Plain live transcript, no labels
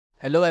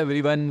Hello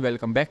everyone,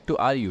 welcome back to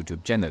our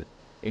YouTube channel.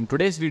 In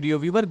today's video,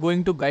 we were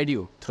going to guide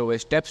you through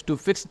steps to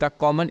fix the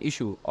common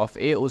issue of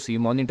AOC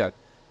monitor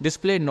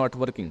display not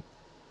working.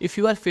 If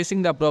you are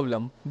facing the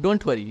problem,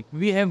 don't worry,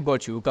 we have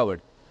got you covered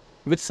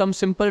with some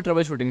simple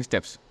troubleshooting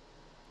steps.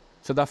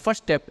 So the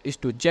first step is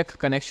to check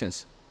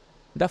connections.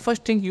 The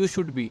first thing you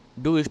should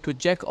do is to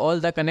check all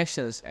the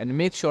connections and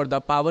make sure the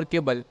power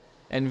cable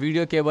and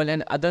video cable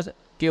and other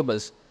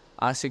cables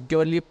are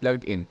securely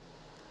plugged in.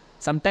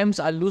 Sometimes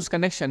a loose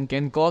connection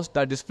can cause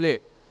the display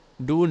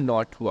do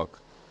not work.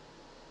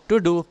 To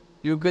do,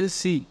 you will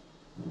see.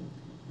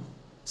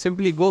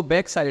 Simply go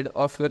back side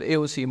of your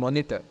AOC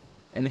monitor,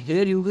 and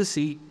here you will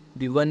see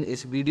the one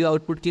is video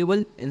output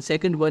cable and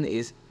second one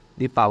is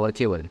the power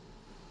cable.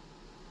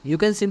 You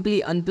can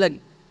simply unplug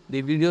the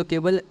video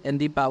cable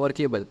and the power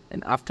cable,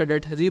 and after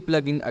that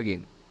replugging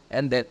again,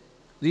 and then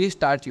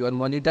restart your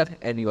monitor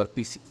and your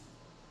PC.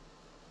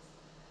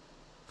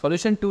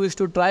 Solution 2 is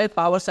to try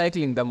power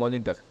cycling the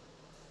monitor.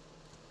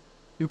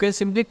 You can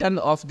simply turn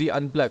off the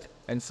unplug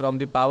and from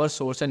the power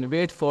source and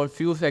wait for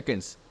few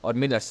seconds or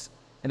minutes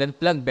and then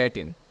plug back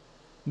in.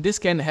 This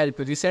can help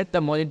reset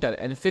the monitor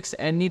and fix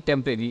any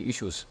temporary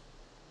issues.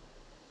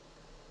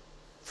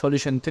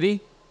 Solution 3.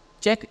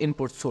 Check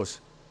input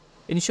source.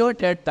 Ensure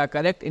that the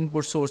correct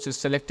input source is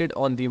selected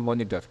on the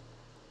monitor.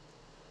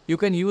 You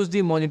can use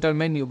the monitor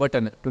menu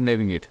button to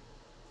navigate.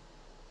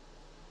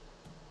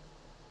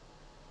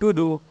 To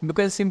do, you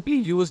can simply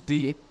use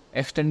the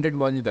extended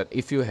monitor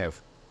if you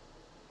have.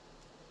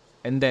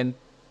 And then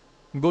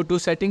go to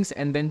settings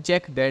and then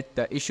check that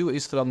the issue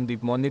is from the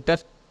monitor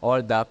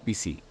or the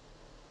PC.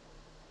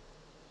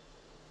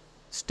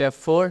 Step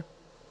 4.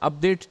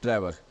 Update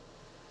driver.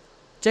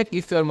 Check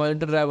if your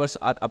monitor drivers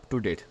are up to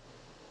date.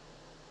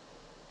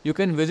 You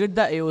can visit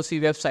the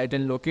AOC website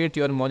and locate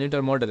your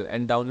monitor model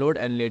and download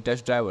and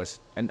latest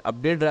drivers. And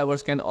update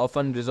drivers can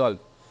often resolve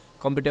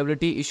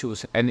compatibility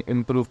issues and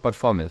improve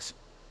performance.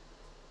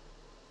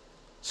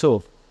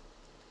 So,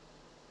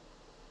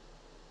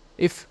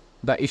 if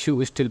the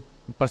issue still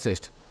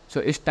persists, so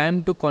it's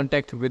time to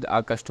contact with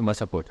our customer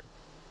support.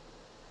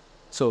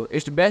 So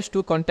it's best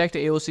to contact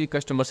AOC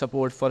customer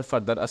support for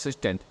further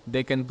assistance.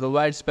 They can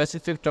provide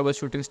specific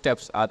troubleshooting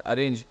steps or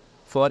arrange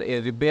for a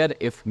repair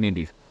if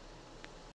needed.